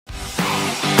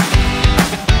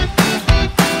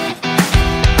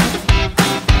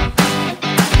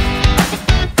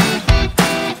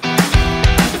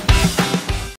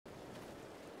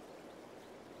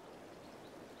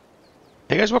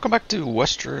Hey guys, welcome back to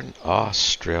Western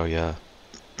Australia.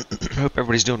 Hope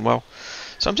everybody's doing well.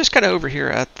 So I'm just kind of over here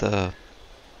at the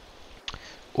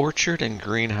orchard and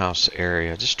greenhouse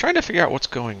area, just trying to figure out what's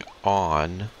going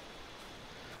on.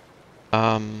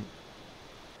 Um,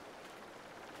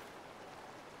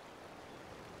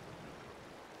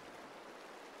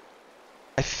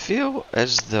 I feel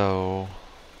as though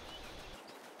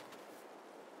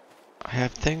I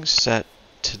have things set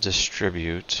to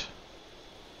distribute,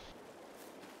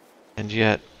 and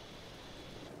yet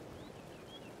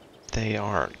they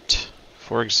aren't.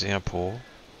 For example,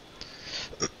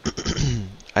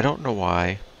 I don't know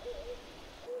why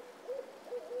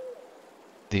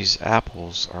these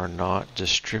apples are not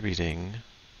distributing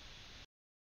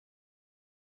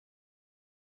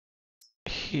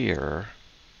here.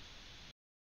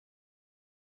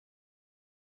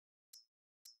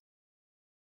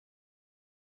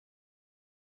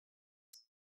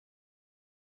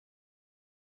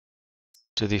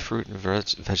 To the fruit and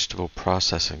vegetable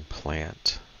processing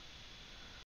plant.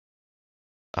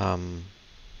 Um,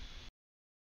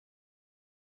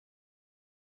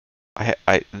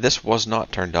 this was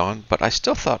not turned on, but I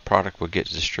still thought product would get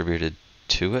distributed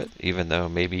to it, even though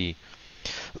maybe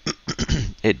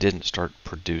it didn't start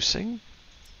producing.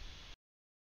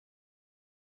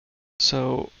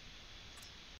 So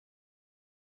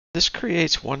this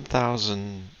creates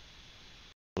 1,000,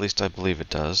 at least I believe it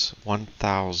does,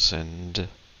 1,000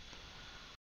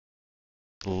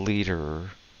 liter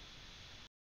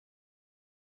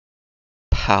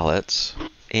pallets,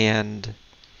 and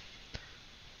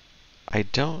I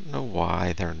don't know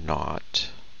why they're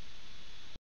not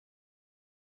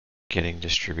getting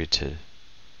distributed.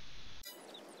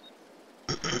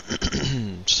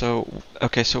 So,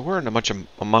 okay, so we're in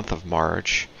a month of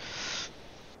March.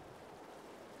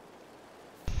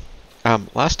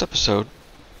 Last episode,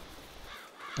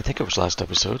 I think it was last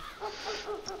episode,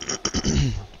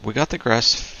 we got the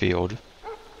grass field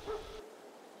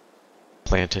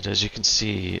planted. As you can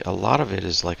see, a lot of it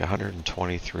is like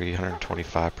 123,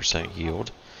 125%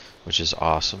 yield, which is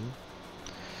awesome.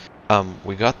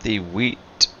 We got the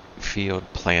wheat field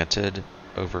planted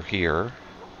over here.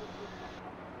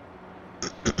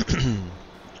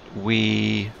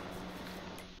 We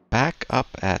back up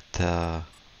at the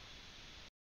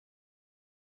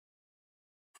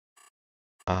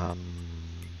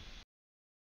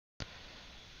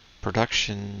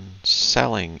production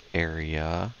selling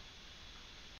area.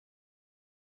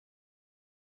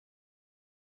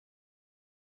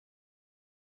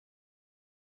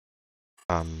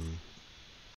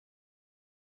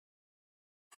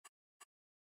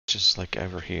 Just like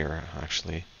over here,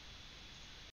 actually.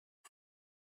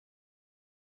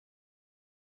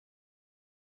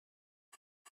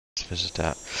 Let's visit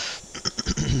that.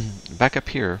 Back up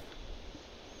here,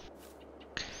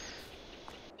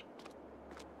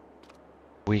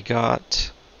 we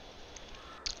got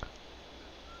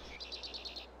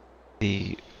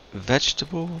the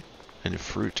vegetable and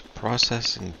fruit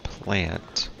processing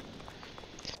plant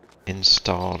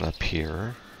installed up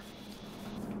here.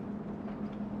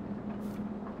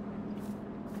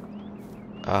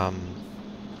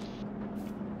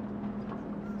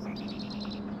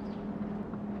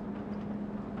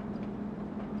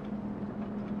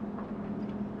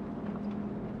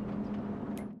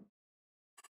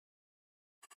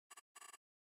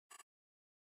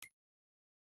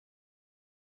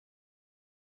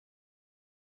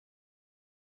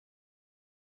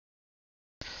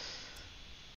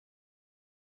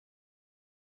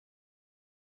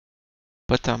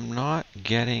 But I'm not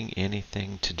getting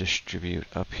anything to distribute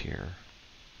up here.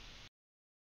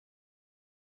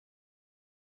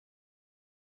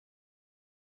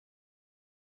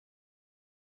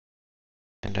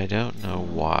 And I don't know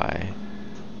why.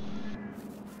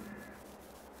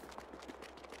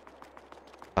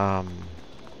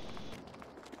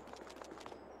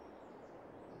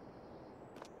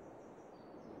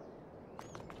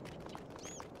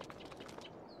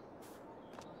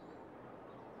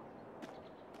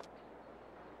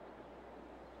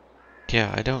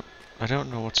 Yeah, I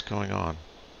don't know what's going on.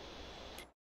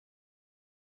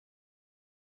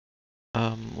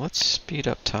 Let's speed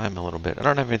up time a little bit. I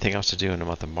don't have anything else to do in the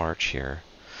month of March here.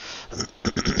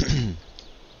 Let's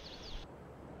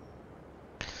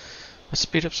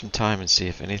speed up some time and see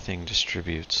if anything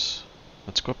distributes.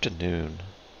 Let's go up to noon.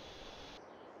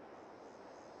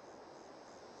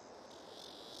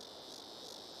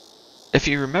 If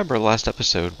you remember last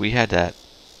episode, we had that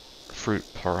fruit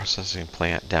processing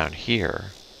plant down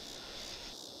here,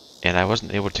 and I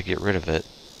wasn't able to get rid of it.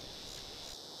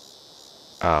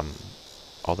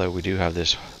 Although we do have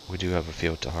a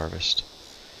field to harvest.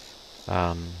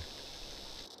 Um,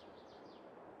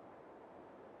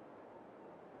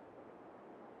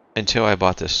 until I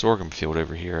bought this sorghum field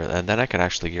over here, and then I could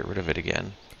actually get rid of it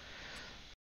again.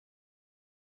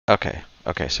 Okay,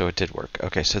 okay, so it did work.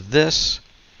 Okay, so this,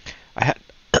 I had,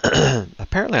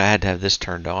 apparently I had to have this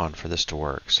turned on for this to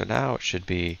work. So now it should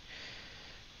be,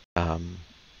 um,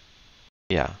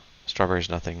 yeah, strawberries,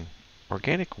 nothing.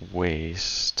 Organic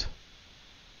waste.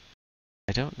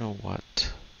 I don't know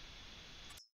what.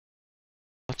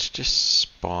 Let's just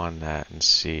spawn that and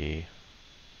see.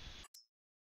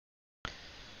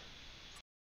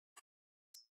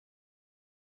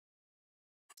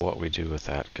 What we do with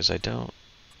that, because I don't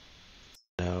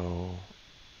know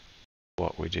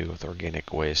what we do with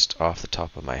organic waste off the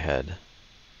top of my head.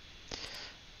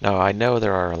 Now, I know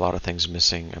there are a lot of things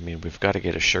missing. I mean, we've got to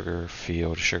get a sugar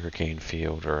field, sugarcane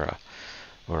field, or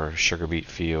a sugar beet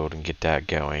field and get that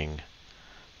going.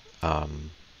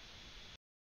 Um,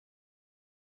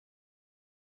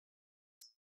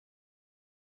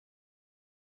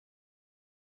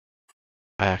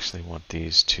 I actually want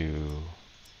these to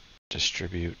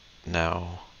distribute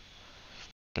now.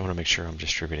 I want to make sure I'm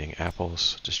distributing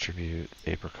apples, distribute,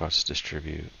 apricots,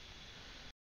 distribute,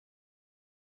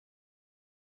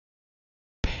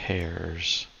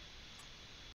 pears,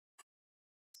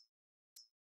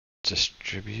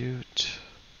 distribute,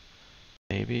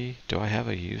 maybe? Do I have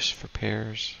a use for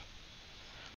pears?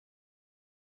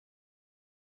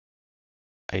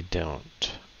 I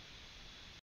don't.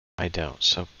 I don't.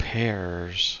 So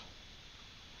pears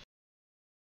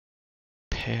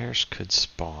could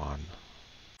spawn.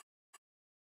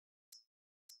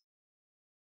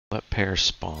 Let pears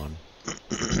spawn.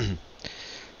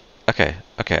 Okay.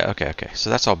 So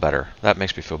that's all better. That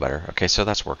makes me feel better. Okay, so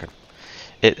that's working.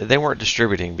 They weren't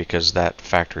distributing because that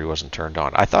factory wasn't turned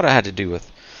on. I thought it had to do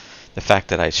with the fact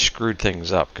that I screwed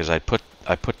things up because I put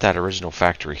that original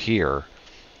factory here,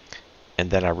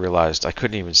 and then I realized I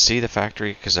couldn't even see the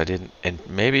factory because I didn't, and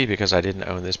maybe because I didn't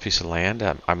own this piece of land,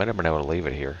 I might have been able to leave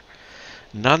it here.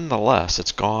 Nonetheless,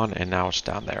 it's gone and now it's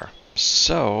down there.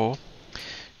 So,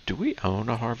 do we own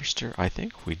a harvester? I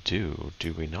think we do.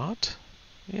 Do we not?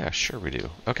 Yeah, sure we do.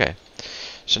 Okay.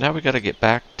 So now we got to get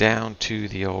back down to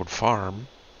the old farm.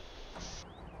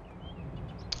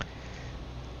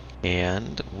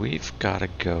 And we've got to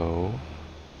go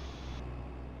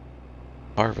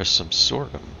harvest some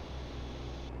sorghum.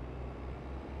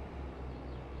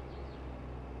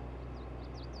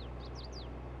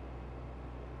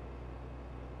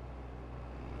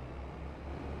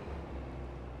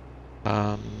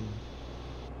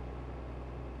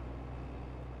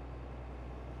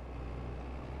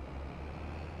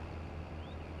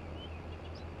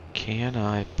 Can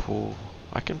I pull?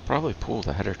 I can probably pull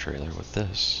the header trailer with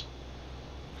this.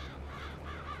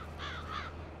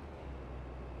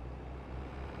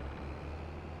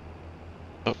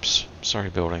 Oops, sorry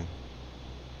building.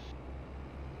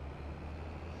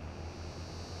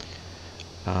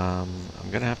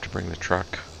 I'm gonna have to bring the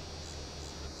truck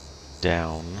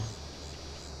down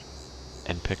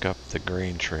and pick up the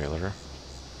grain trailer.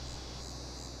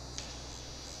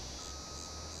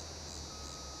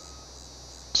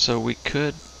 So we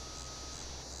could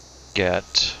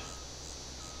get,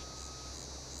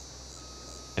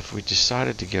 if we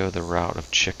decided to go the route of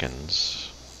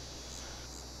chickens,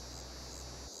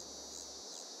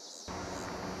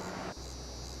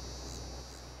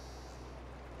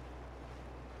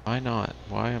 why not?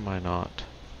 Why am I not?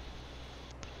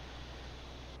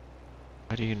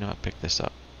 Why do you not pick this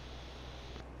up?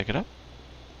 Pick it up?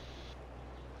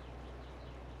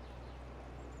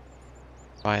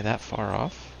 Am I that far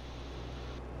off?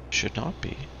 Should not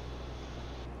be.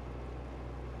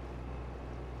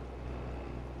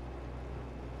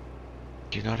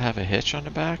 Do you not have a hitch on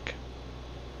the back?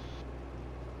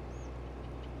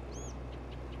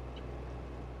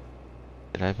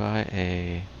 Did I buy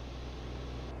a...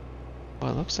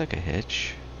 Well, it looks like a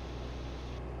hitch.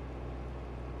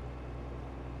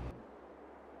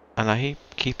 And I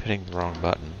keep hitting the wrong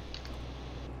button.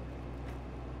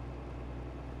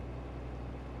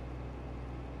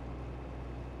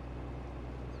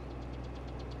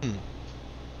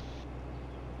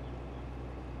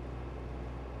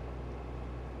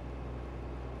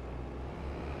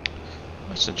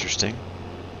 That's interesting.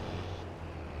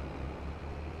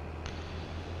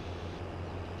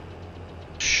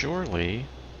 Surely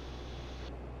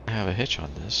I have a hitch on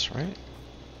this, right?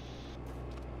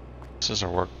 This is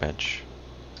our workbench.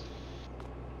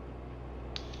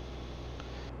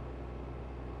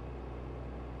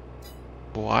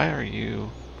 Why are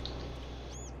you...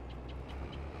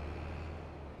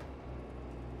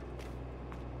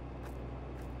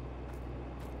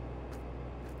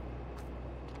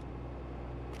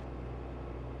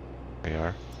 we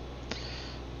are.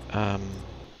 Um,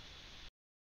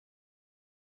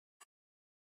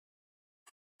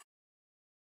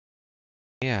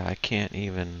 yeah, I can't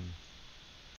even...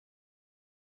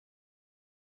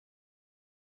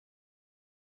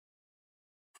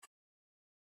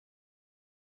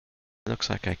 Looks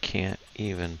like I can't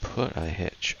even put a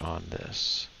hitch on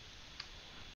this.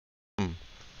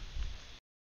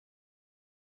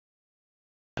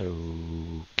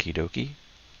 Okie dokie.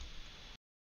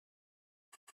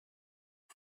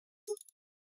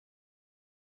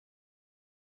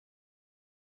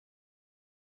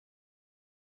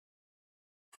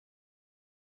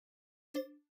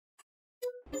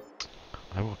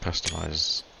 I will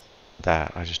customize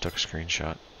that. I just took a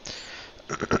screenshot.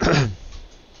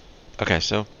 Okay,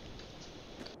 so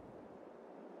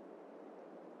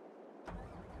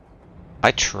I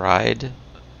tried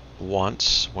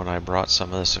once when I brought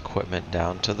some of this equipment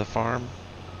down to the farm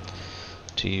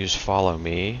to use Follow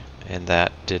Me, and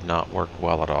that did not work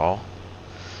well at all.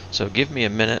 So give me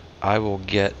a minute. I will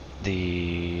get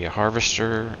the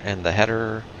harvester and the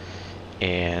header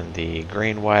and the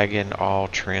grain wagon all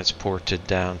transported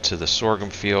down to the sorghum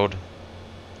field,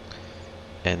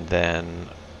 and then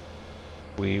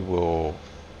we will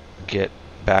get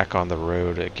back on the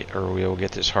road, or we will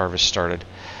get this harvest started.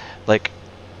 Like,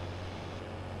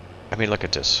 I mean, look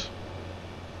at this.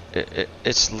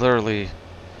 It's literally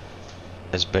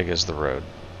as big as the road.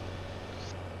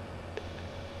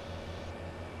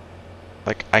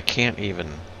 Like, I can't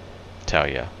even tell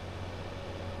you.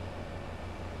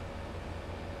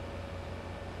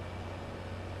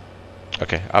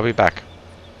 Okay, I'll be back.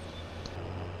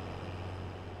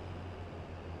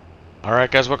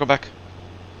 Alright guys, welcome back.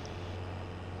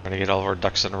 I'm gonna get all of our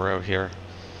ducks in a row here.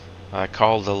 I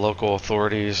called the local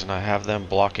authorities and I have them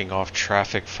blocking off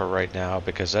traffic for right now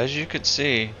because, as you can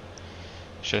see,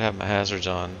 should have my hazards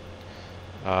on.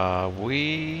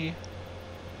 We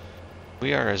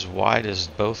are as wide as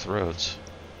both roads.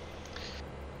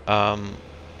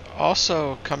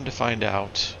 Also, come to find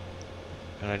out,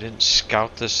 and I didn't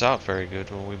scout this out very good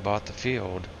when we bought the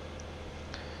field,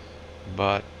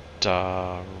 but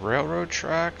railroad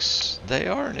tracks, they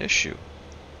are an issue.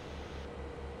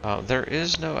 There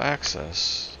is no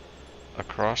access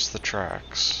across the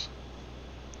tracks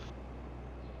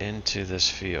into this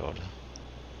field.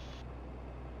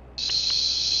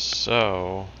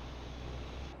 So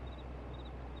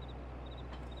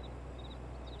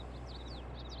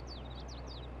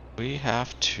we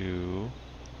have to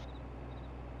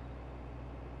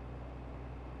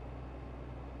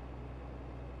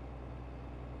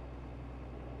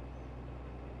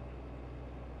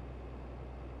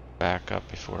back up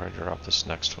before I drop this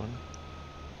next one.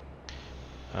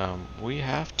 We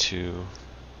have to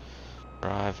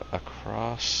drive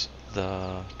across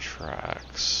the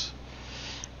tracks.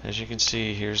 As you can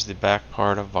see, here's the back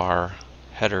part of our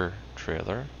header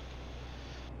trailer.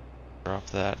 Drop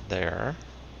that there.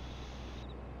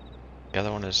 The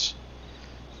other one is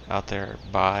out there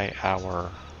by our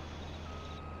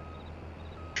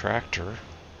tractor.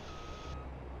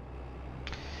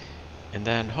 And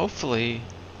then hopefully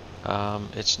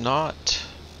it's not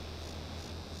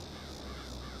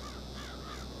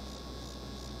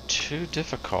too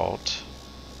difficult.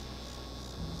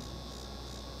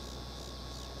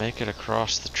 Make it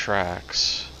across the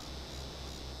tracks.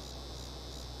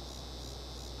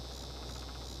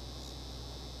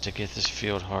 To get this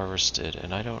field harvested,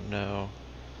 and I don't know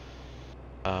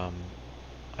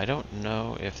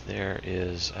if there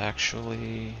is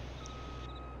actually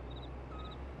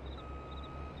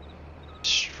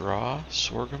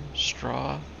sorghum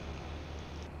straw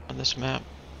on this map,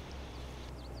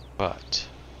 but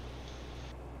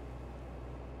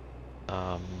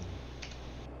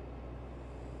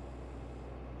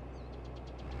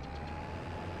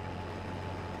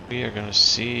we are going to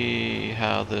see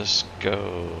how this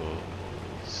goes.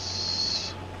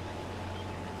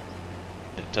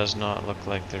 It does not look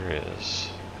like there is.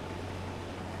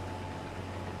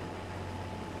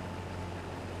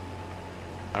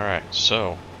 Alright,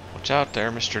 so watch out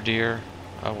there, Mr. Deer.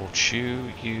 I will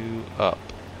chew you up.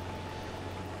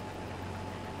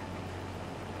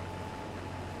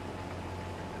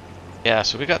 Yeah,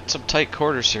 so we got some tight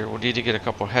quarters here. We'll need to get a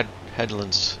couple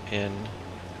headlands in.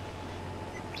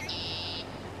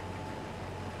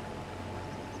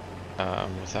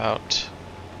 Without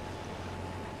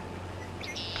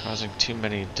causing too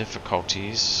many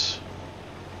difficulties.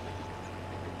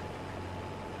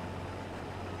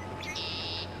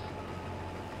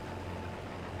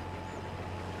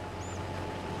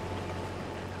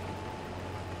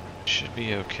 Should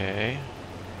be okay.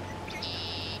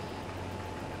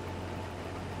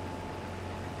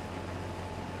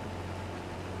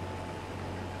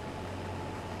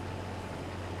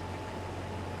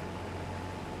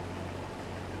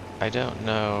 I don't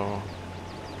know.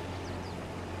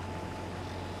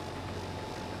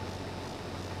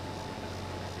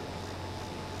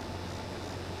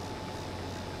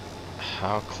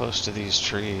 How close to these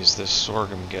trees this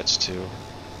sorghum gets to.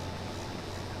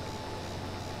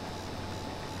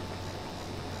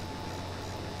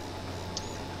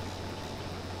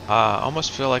 I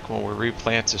almost feel like when we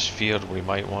replant this field, we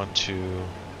might want to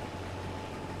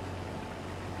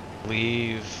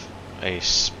leave a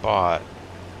spot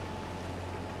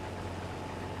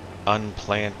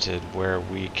unplanted where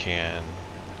we can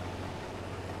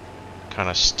kind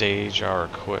of stage our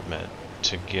equipment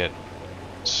to get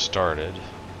started.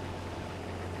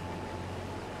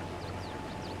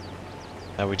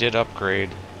 Now we did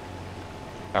upgrade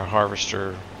our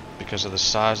harvester because of the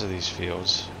size of these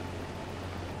fields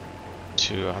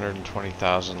to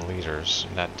 120,000 liters,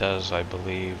 and that does, I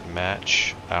believe,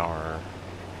 match our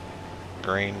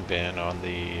grain bin on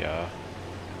the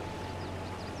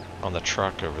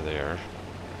truck over there.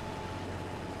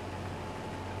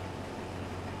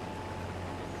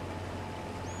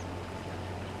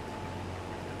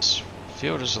 This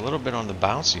field is a little bit on the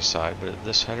bouncy side, but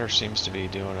this header seems to be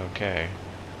doing okay.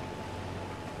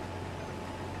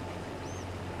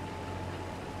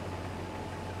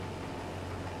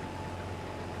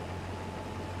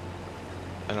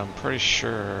 And I'm pretty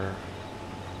sure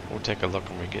we'll take a look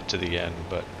when we get to the end,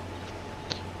 but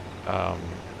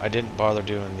I didn't bother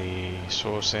doing the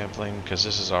soil sampling because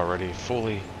this is already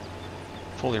fully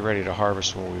ready to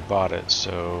harvest when we bought it,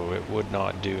 so it would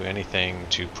not do anything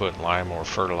to put lime or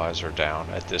fertilizer down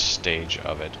at this stage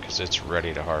of it because it's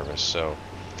ready to harvest. So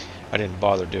I didn't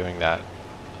bother doing that.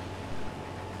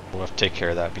 We'll have to take care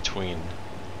of that between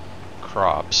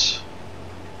crops.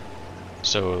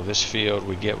 So this field,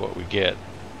 we get what we get.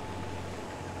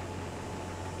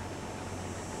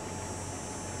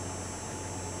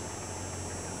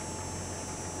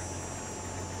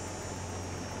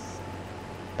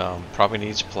 Probably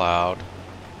needs plowed.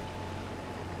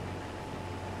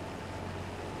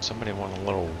 Somebody went a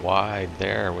little wide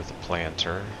there with the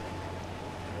planter.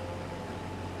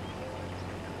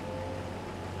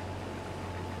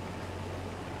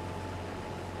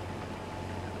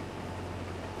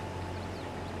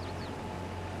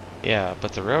 Yeah,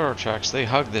 but the railroad tracks, they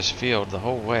hug this field the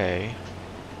whole way.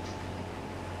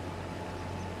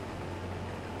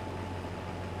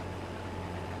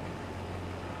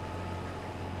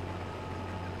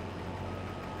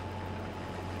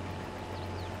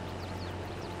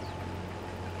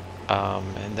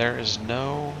 And there is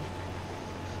no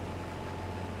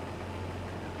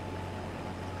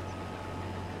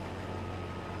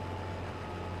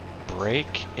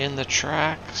break in the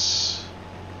tracks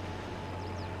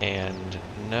and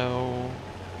no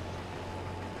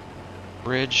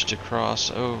bridge to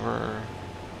cross over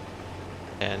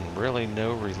and really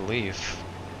no relief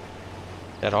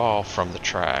at all from the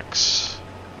tracks.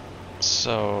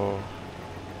 So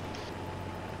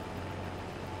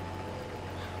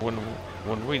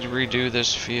when we redo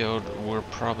this field, we're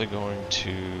probably going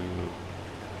to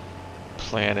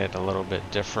plan it a little bit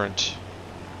different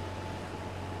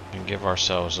and give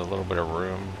ourselves a little bit of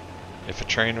room if a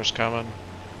train was coming.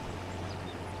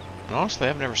 And honestly,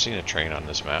 I've never seen a train on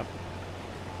this map.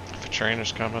 If a train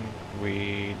was coming,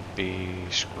 we'd be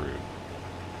screwed.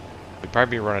 We'd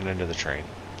probably be running into the train.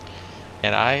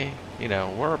 And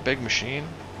we're a big machine,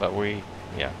 but we're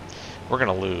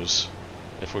gonna lose.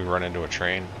 If we run into a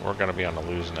train, we're going to be on the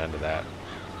losing end of that.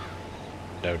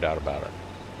 No doubt about it.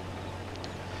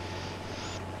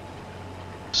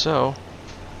 So,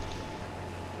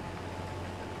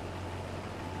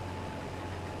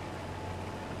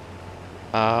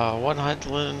 one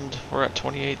headland, we're at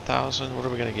 28,000. What are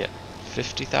we going to get?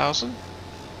 50,000?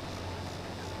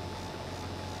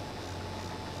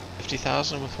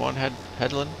 50,000 with one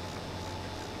headland?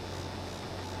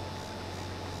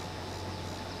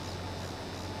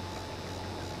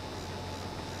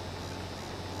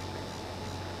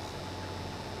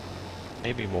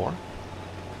 Maybe more.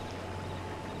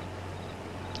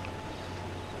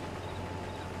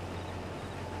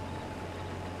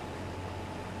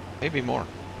 Maybe more.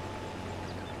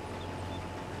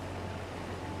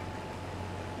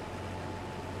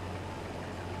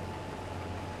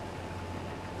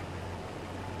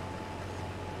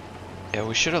 Yeah,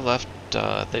 we should have left,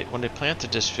 when they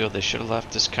planted this field, they should have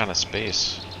left this kind of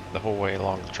space the whole way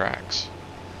along the tracks.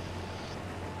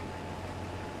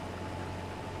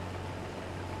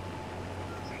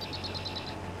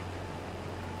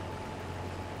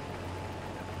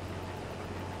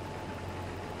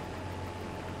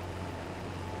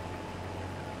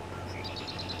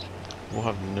 we'll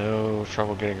have no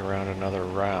trouble getting around another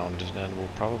round, and then we'll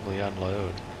probably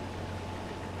unload.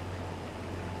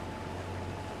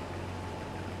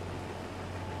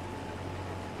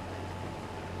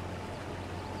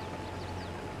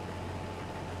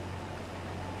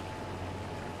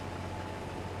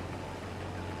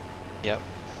 Yep.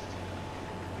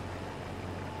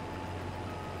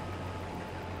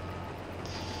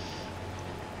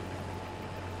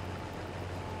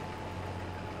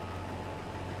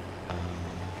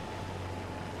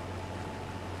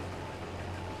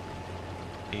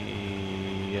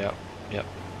 Yep.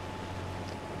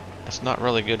 It's not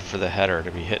really good for the header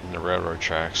to be hitting the railroad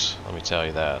tracks, let me tell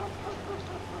you that.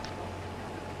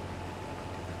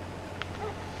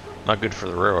 Not good for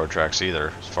the railroad tracks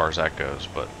either, as far as that goes,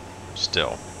 but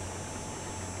still.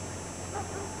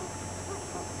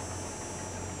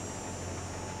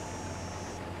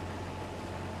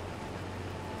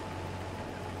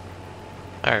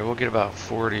 Alright, we'll get about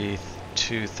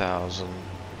 42,000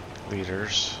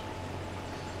 liters.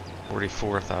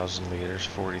 44,000 liters,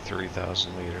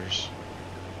 43,000 liters.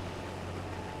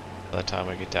 By the time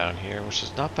I get down here, which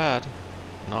is not bad.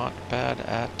 Not bad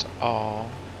at all.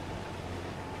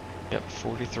 Yep,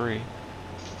 43.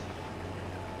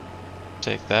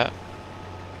 Take that.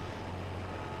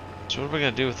 So what are we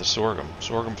going to do with the sorghum?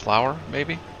 Sorghum flour,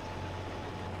 maybe?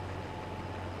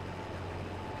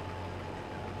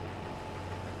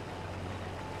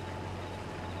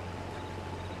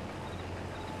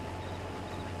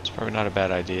 Probably not a bad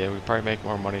idea. We probably make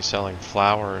more money selling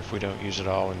flour if we don't use it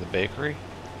all in the bakery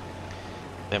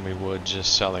than we would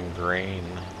just selling grain.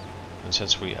 And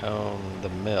since we own the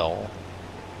mill,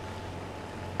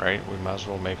 right, we might as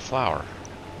well make flour.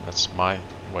 That's my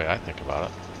way I think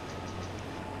about it.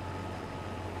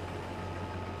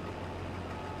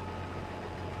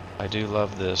 I do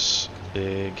love this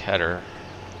big header.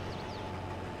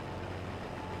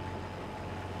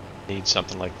 Need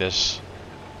something like this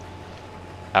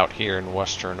out here in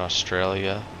Western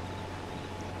Australia.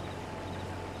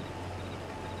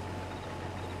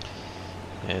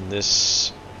 And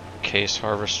this case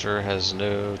harvester has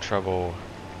no trouble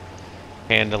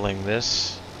handling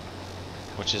this,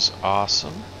 which is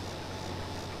awesome.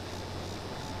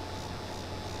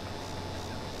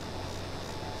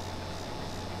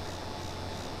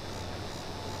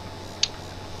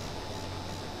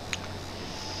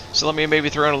 So let me maybe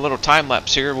throw in a little time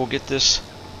lapse here. We'll get this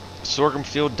sorghum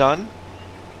field done,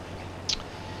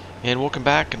 and we'll come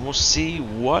back and we'll see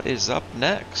what is up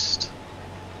next.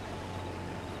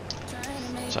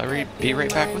 So I'll be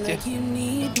right back with you. You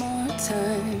need more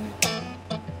time.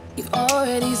 You've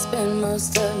already spent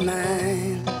most of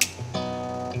mine.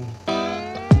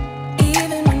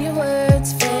 Even when your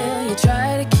words fail, you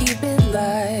try to keep it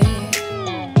light.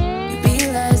 You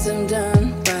realize I'm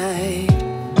done right.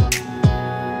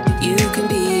 You can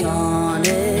be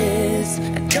honest.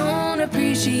 I don't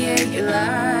appreciate your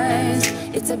lies.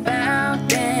 It's about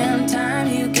damn time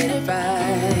you get it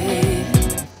right.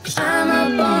 I'm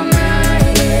up all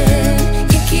night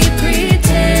and you keep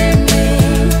pretending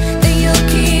that you'll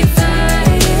keep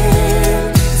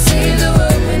fighting. Save the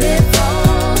world when it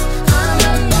falls. I'm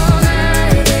up all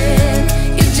night and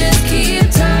you just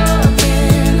keep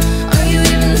talking. Are you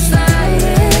even the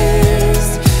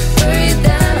slightest worried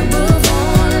that I'll move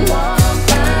on and walk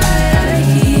right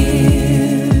here?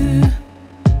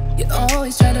 You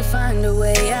always try to find a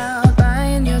way out,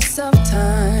 buying yourself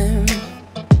time.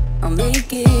 I'll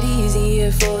make it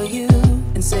easier for you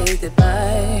and say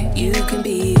goodbye. You can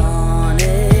be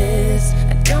honest.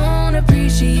 I don't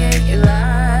appreciate your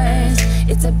lies.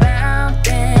 It's about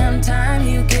damn time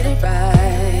you get it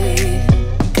right.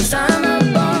 'Cause I'm up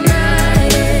all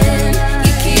night and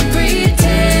you keep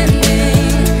pretending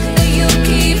that you'll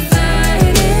keep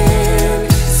fighting.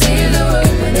 Save the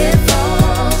world when it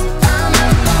falls. I'm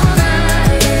up all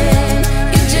night and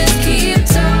you just keep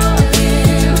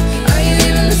talking. Are you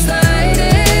even the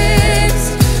slightest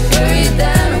worried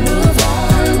that I'll move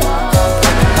on and walk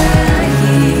right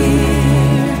here?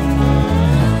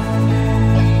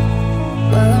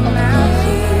 Well, I'm out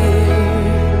here.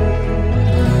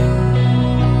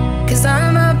 'Cause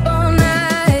I'm up all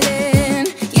night and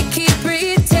you keep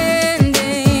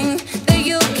pretending that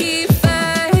you'll keep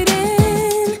fighting.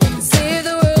 Save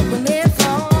the world when it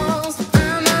falls.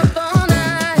 I'm up all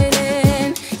night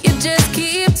and you just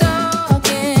keep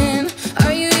talking.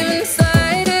 Are you even the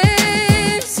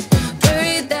slightest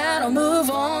worried that I'll move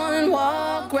on and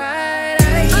walk right out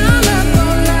here? I'm up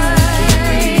all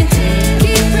night,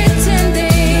 keep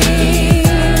pretending.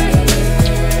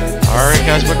 Alright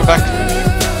guys, welcome back.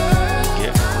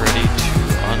 Get ready to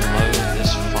unload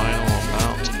this final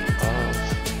amount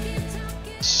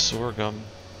of sorghum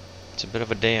bit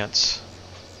of a dance,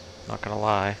 not gonna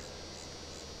lie,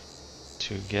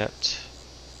 to get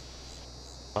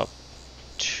up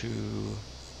to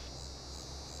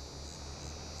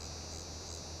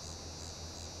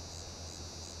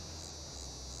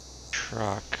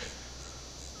truck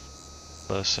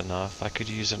close enough. I could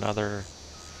use another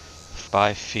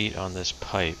 5 feet on this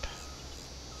pipe.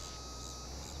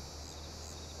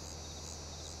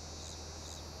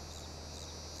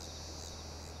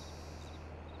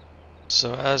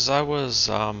 So as I was,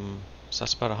 so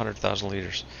that's about 100,000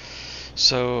 liters.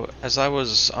 So as I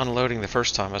was unloading the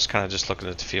first time, I was kind of just looking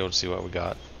at the field to see what we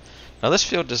got. Now this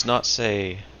field does not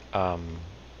say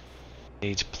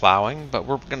needs plowing, but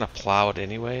we're gonna plow it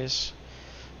anyways.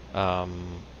 You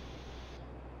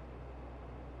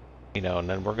know, and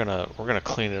then we're gonna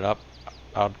clean it up.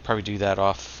 I'll probably do that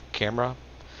off camera.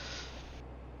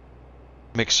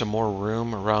 Make some more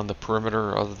room around the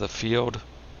perimeter of the field.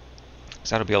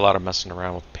 So that'll be a lot of messing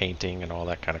around with painting and all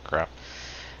that kind of crap.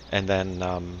 And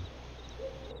then,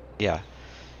 yeah.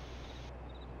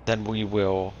 Then we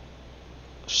will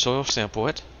soil sample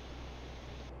it.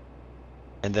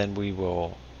 And then we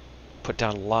will put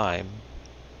down lime.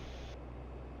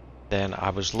 Then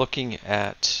I was looking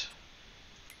at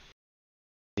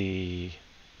the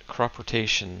crop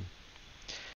rotation.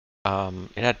 It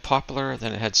had poplar,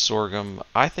 then it had sorghum.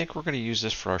 I think we're going to use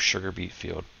this for our sugar beet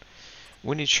field.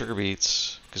 We need sugar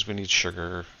beets because we need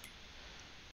sugar,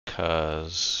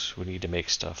 because we need to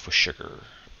make stuff with sugar.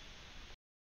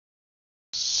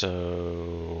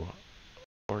 So,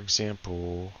 for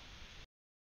example,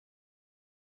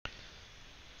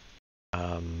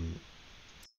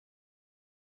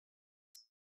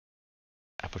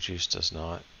 apple juice does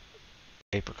not.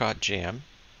 Apricot jam,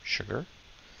 sugar.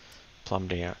 Plum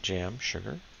jam,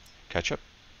 sugar. Ketchup,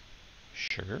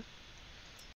 sugar.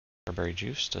 Strawberry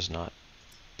juice does not.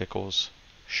 Pickles,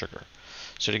 sugar.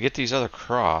 So to get these other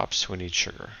crops, we need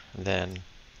sugar. And then,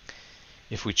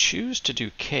 if we choose to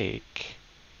do cake,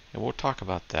 and we'll talk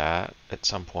about that at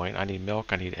some point. I need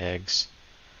milk, I need eggs.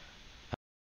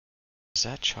 Is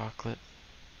that chocolate?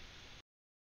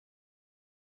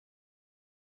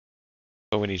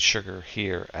 But we need sugar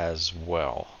here as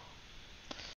well.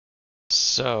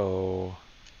 So,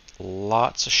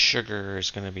 lots of sugar is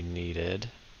going to be needed.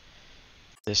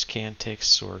 This can take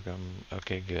sorghum.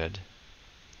 Okay, good.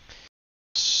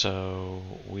 So,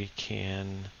 we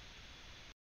can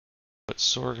put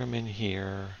sorghum in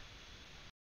here.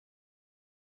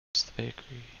 It's the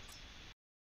bakery.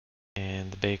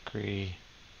 And the bakery,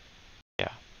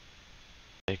 yeah.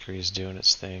 Bakery is doing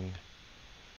its thing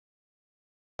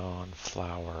on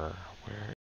flour.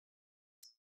 Where?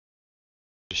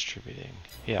 Distributing.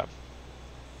 Yeah.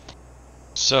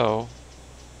 So,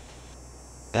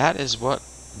 that is what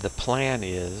the plan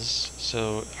is.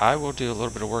 So, I will do a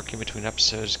little bit of work in between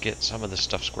episodes, get some of this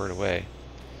stuff squared away.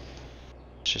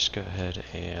 Let's just go ahead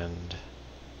and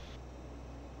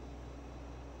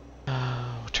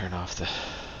we'll turn off the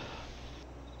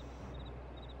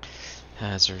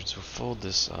hazards. We'll fold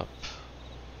this up.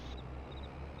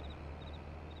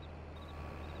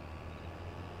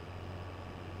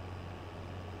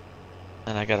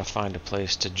 And I gotta find a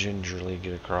place to gingerly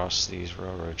get across these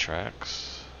railroad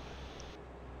tracks.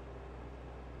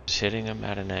 Is hitting them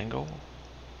at an angle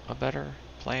a better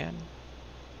plan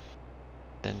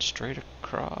than straight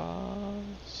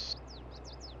across?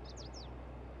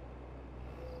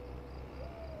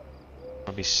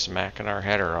 I'll be smacking our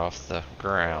header off the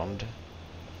ground.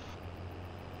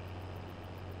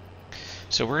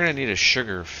 So we're going to need a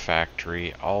sugar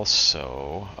factory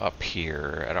also up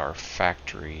here at our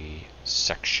factory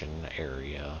section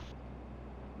area.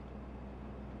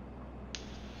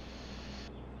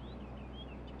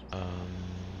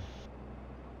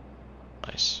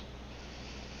 Nice.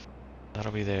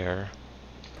 That'll be there.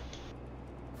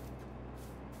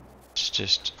 Let's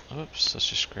just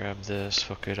grab this,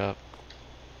 hook it up.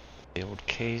 The old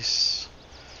case.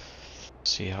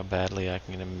 See how badly I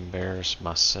can embarrass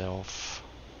myself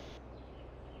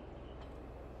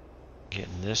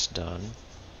getting this done.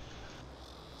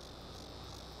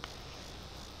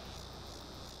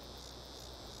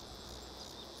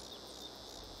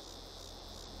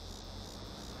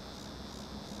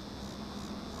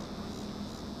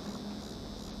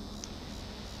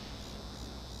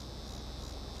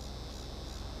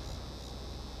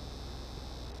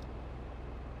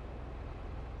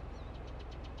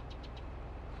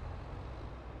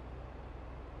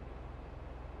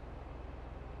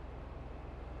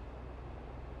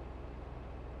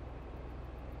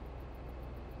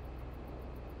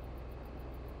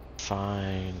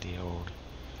 Find the old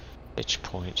pitch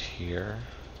point here.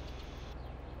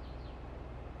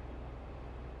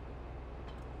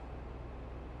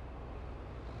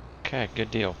 Okay,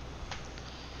 good deal.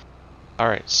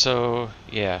 Alright, so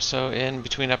yeah, so in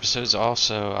between episodes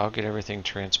also I'll get everything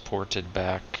transported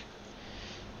back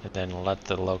and then let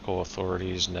the local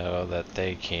authorities know that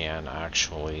they can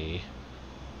actually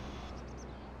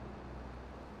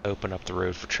open up the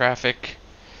road for traffic.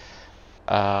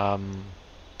 Yeah.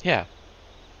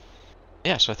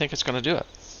 Yeah, so I think it's going to do it.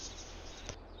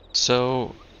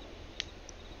 So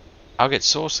I'll get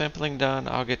soil sampling done,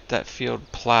 I'll get that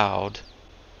field plowed,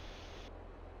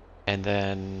 and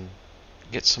then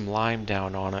get some lime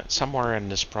down on it. Somewhere in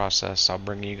this process, I'll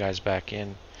bring you guys back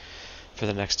in for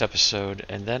the next episode,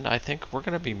 and then I think we're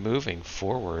going to be moving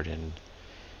forward and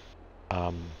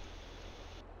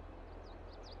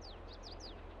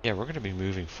yeah, we're going to be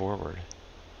moving forward.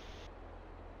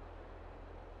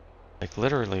 Like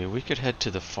literally, we could head to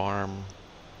the farm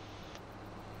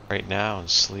right now and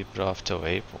sleep it off till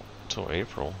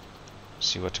April.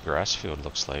 See what the grass field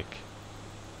looks like.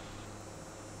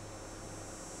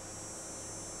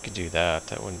 Could do that.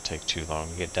 That wouldn't take too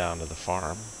long to get down to the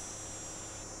farm.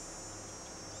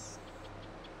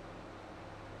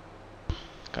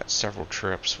 Got several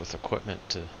trips with equipment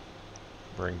to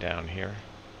bring down here.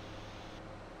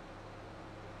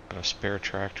 Got a spare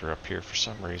tractor up here for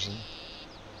some reason.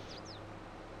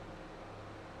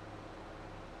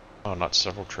 Oh, not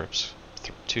several trips.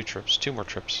 Two trips. Two more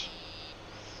trips.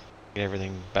 Get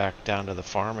everything back down to the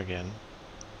farm again.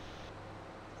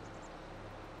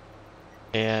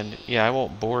 And yeah, I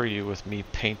won't bore you with me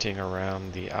painting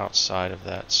around the outside of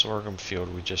that sorghum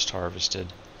field we just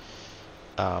harvested.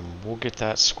 We'll get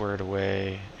that squared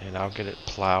away and I'll get it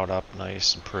plowed up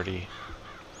nice and pretty.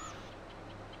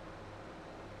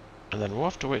 And then we'll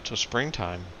have to wait till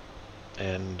springtime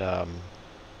and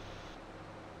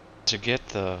to get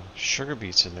the sugar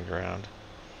beets in the ground.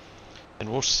 And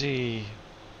we'll see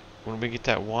when we get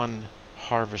that one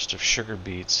harvest of sugar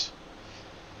beets,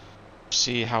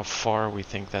 see how far we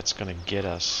think that's going to get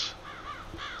us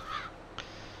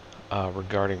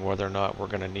regarding whether or not we're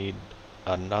going to need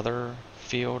another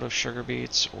field of sugar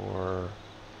beets, or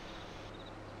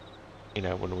you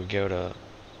know, when we go to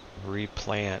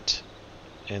replant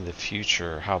in the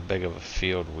future, how big of a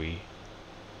field we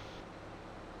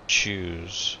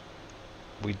choose.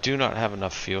 We do not have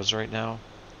enough fields right now.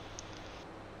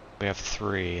 We have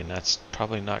 3, and that's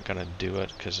probably not going to do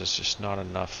it because it's just not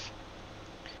enough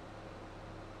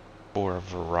for a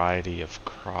variety of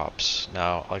crops.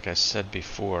 Now, like I said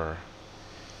before,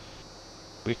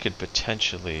 we could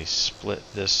potentially split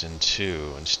this in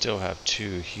 2 and still have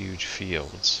 2 huge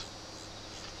fields.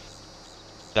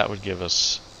 That would give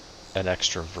us an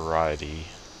extra variety.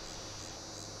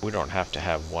 We don't have to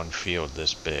have one field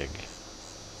this big.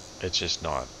 It's just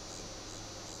not.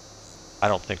 I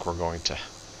don't think we're going to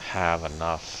have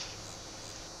enough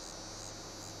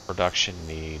production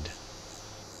need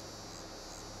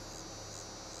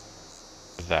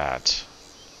that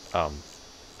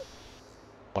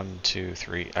 1, 2,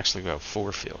 3, actually we have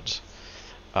 4 fields.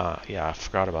 Yeah, I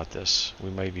forgot about this.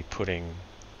 We may be putting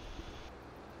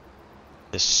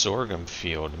this sorghum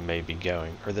field may be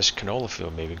going, or this canola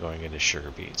field may be going into sugar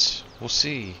beets. We'll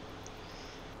see.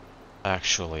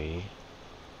 Actually,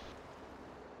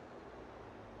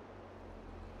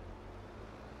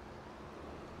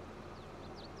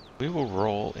 we will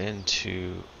roll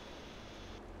into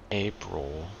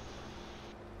April,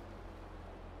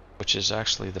 which is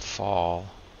actually the fall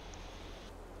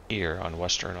here on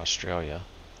Western Australia,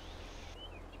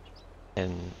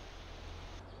 and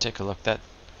take a look. That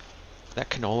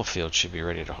canola field should be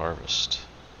ready to harvest.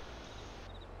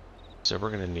 So we're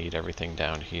going to need everything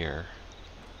down here.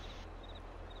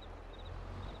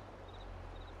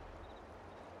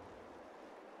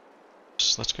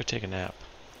 So let's go take a nap.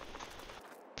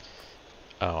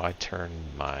 Oh, I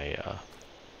turned my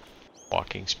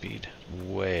walking speed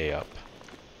way up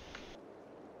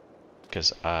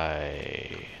because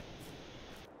where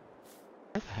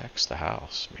the heck's the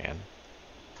house, man?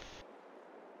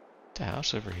 The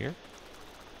house over here?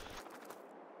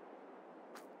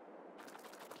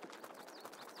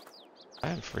 I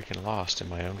am freaking lost in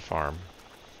my own farm.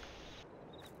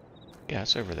 Yeah,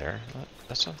 it's over there.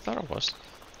 That's what I thought it was.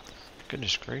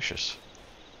 Goodness gracious.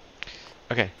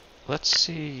 Okay, let's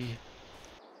see.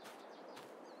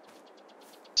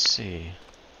 See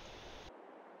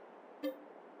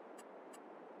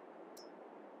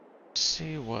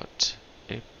what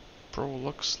April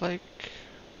looks like.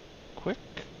 Quick.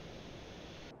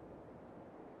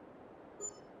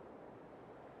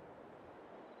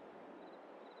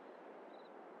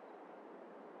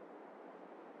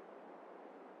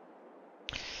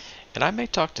 And I may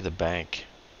talk to the bank.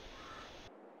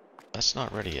 That's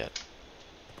not ready yet.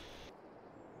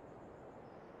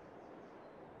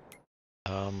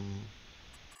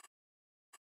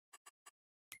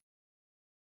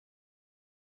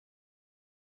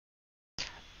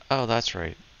 Oh, that's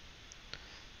right.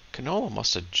 Canola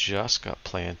must have just got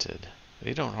planted.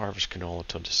 They don't harvest canola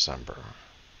till December.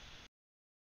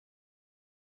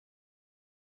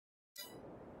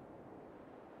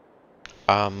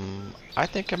 I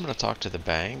think I'm going to talk to the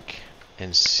bank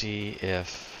and see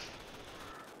if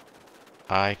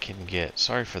I can get,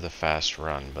 sorry for the fast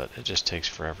run, but it just takes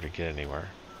forever to get anywhere.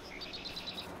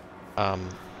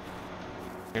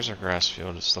 Here's our grass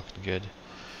field, it's looking good.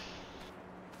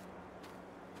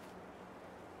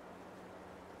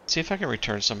 See if I can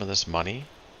return some of this money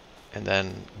and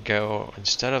then go,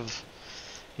 instead of,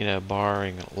 you know,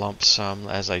 borrowing lump sum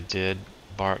as I did,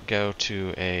 go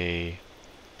to a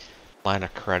line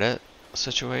of credit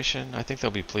situation. I think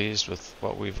they'll be pleased with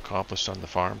what we've accomplished on the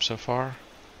farm so far.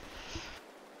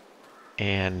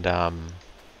 And I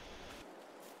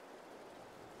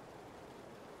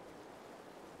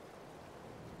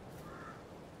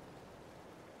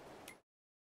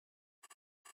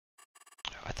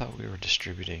thought we were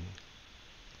distributing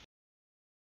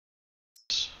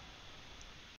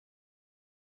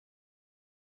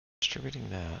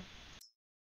that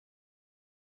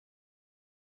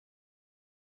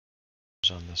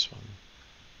on this one.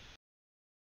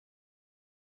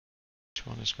 Which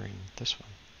one is green? This one.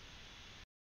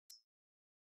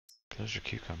 Those are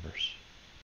cucumbers.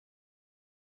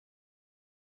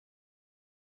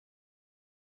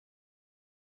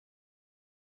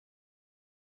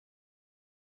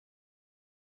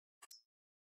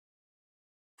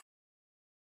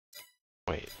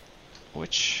 Wait,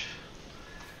 which...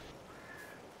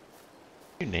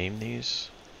 you name these?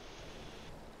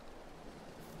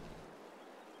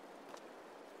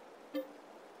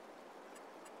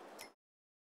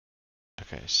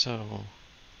 Okay, so...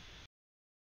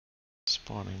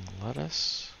 spawning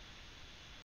lettuce.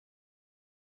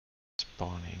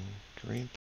 Spawning green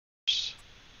peppers.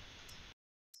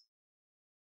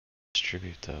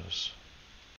 Distribute those.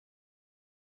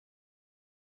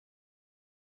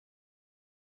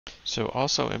 So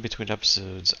also in between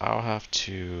episodes, I'll have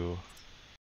to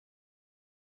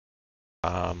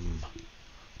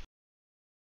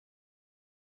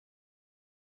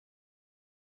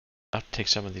take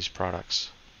some of these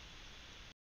products.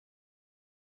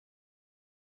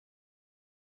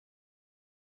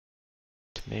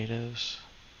 Tomatoes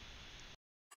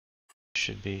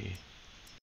should be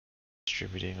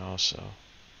distributing also.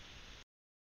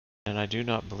 And I do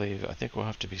not believe, I think we'll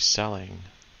have to be selling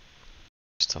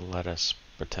to lettuce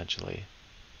potentially.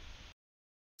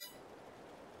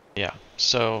 Yeah,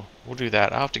 so we'll do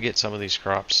that. I'll have to get some of these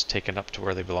crops taken up to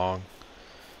where they belong.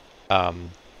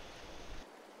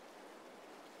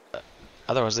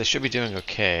 Otherwise, they should be doing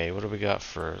okay. What do we got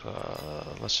for,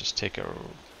 let's just take a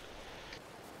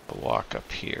walk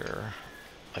up here,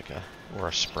 or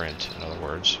a sprint, in other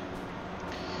words.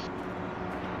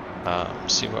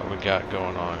 See what we got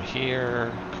going on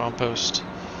here. Compost.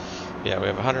 Yeah, we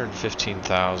have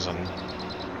 115,000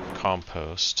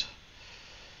 compost.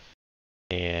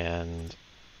 And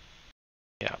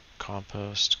yeah,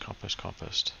 compost.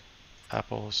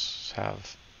 Apples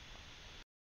have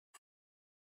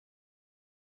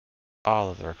all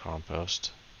of their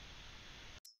compost.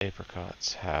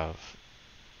 Apricots have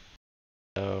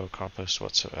no compost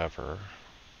whatsoever.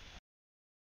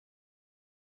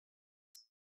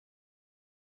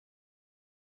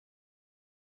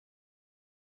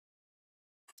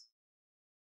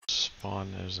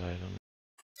 Spawn those items.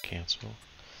 Cancel.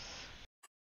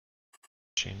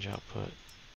 Change output.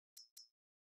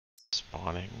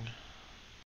 Spawning.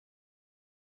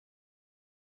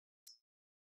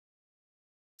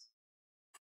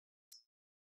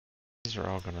 These are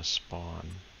all gonna spawn.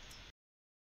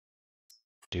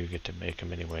 Do get to make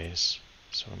them anyways,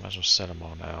 so I might as well set them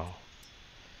all now.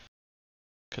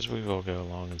 Because we will go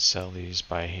along and sell these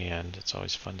by hand. It's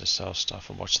always fun to sell stuff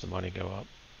and watch the money go up.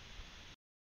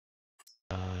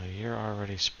 You're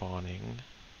already spawning.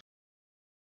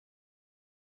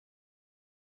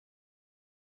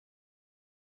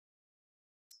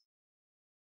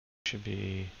 Should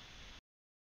be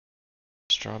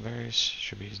strawberries,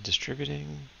 should be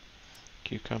distributing.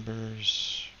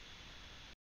 Cucumbers,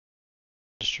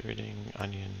 distributing.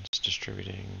 Onions,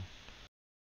 distributing.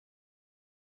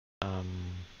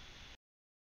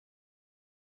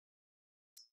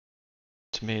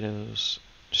 Tomatoes,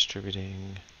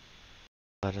 distributing.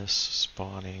 Lettuce,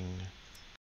 spawning.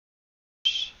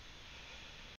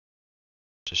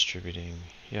 Distributing.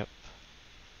 Yep.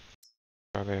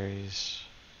 Strawberries,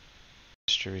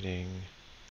 distributing.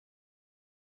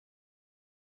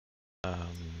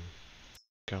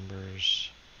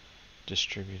 cucumbers,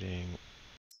 distributing.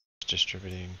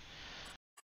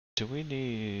 Do we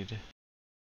need...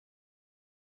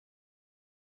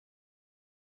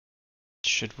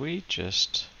 Should we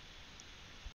just,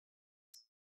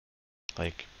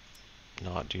 like,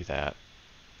 not do that,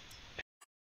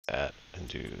 and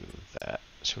do that?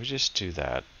 So we just do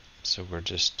that. So we're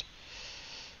just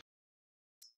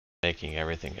making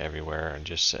everything everywhere and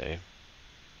just say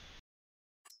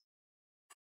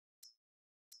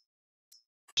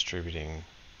distributing,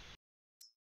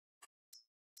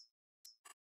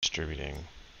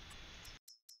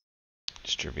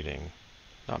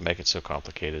 not make it so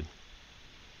complicated.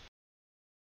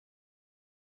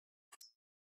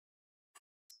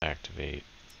 Activate,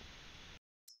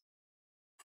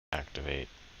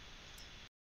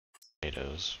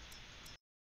 tomatoes,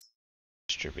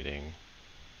 distributing,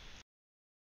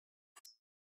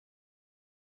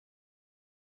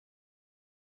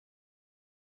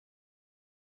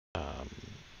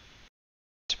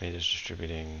 tomatoes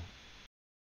distributing,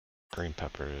 green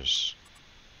peppers,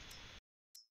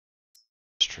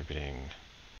 distributing.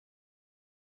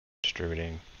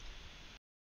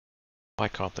 Why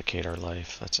complicate our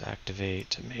life? Let's activate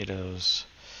tomatoes,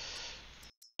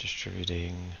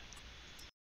 distributing.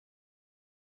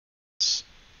 Let's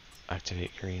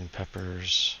activate green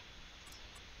peppers,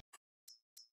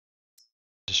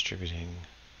 distributing.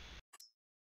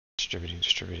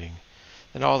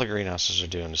 And all the greenhouses are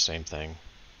doing the same thing.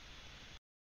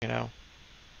 You know?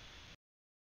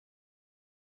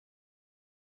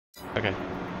 Okay.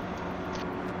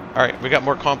 Alright, we got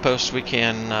more compost we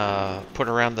can put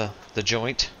around the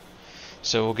joint.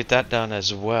 So we'll get that done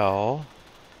as well.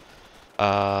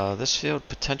 This field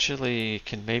potentially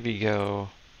can maybe go...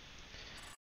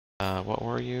 what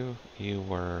were you? You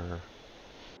were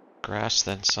grass,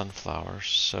 then sunflowers.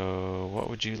 So what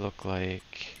would you look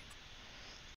like?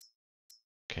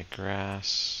 Okay,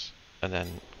 grass, and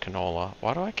then canola.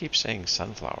 Why do I keep saying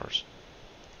sunflowers?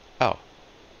 Oh.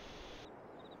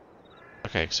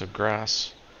 Okay, so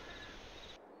grass,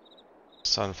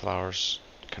 sunflowers,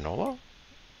 canola?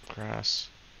 Grass,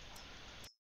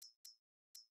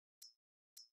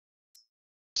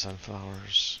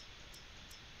 sunflowers,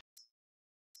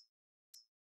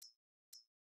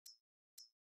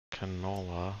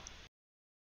 canola.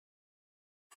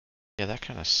 Yeah, that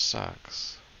kind of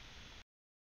sucks.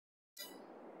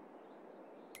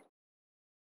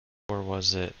 Or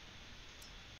was it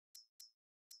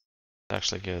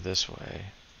actually go this way?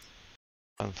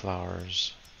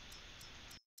 Sunflowers,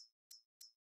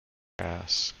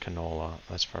 grass, canola.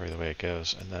 That's probably the way it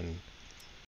goes. And then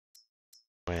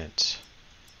went.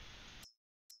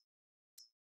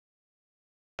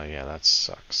 Oh yeah, that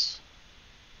sucks.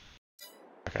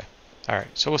 Okay. All right.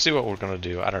 So we'll see what we're gonna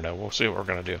do. I don't know. We'll see what we're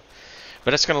gonna do.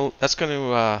 But that's gonna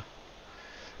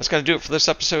do it for this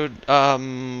episode.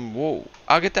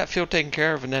 I'll get that field taken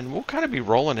care of, and then we'll kind of be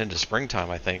rolling into springtime,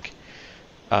 I think.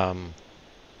 Because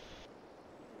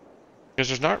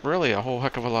there's not really a whole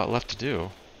heck of a lot left to do.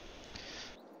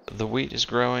 The wheat is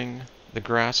growing, the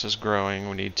grass is growing.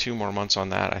 We need 2 more months on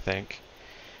that, I think.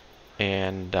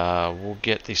 And we'll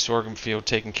get the sorghum field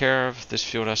taken care of. This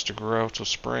field has to grow till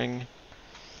spring.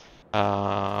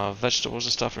 Vegetables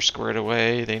and stuff are squared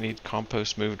away. They need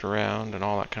compost moved around and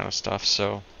all that kind of stuff.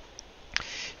 So,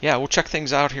 yeah, we'll check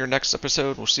things out here next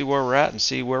episode. We'll see where we're at and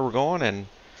see where we're going. And,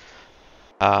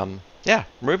 yeah,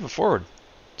 moving forward.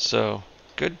 So,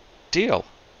 good deal.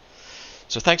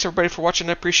 So thanks everybody for watching.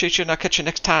 I appreciate you, and I'll catch you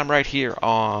next time right here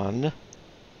on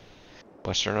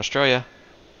Western Australia.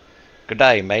 Good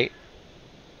day, mate.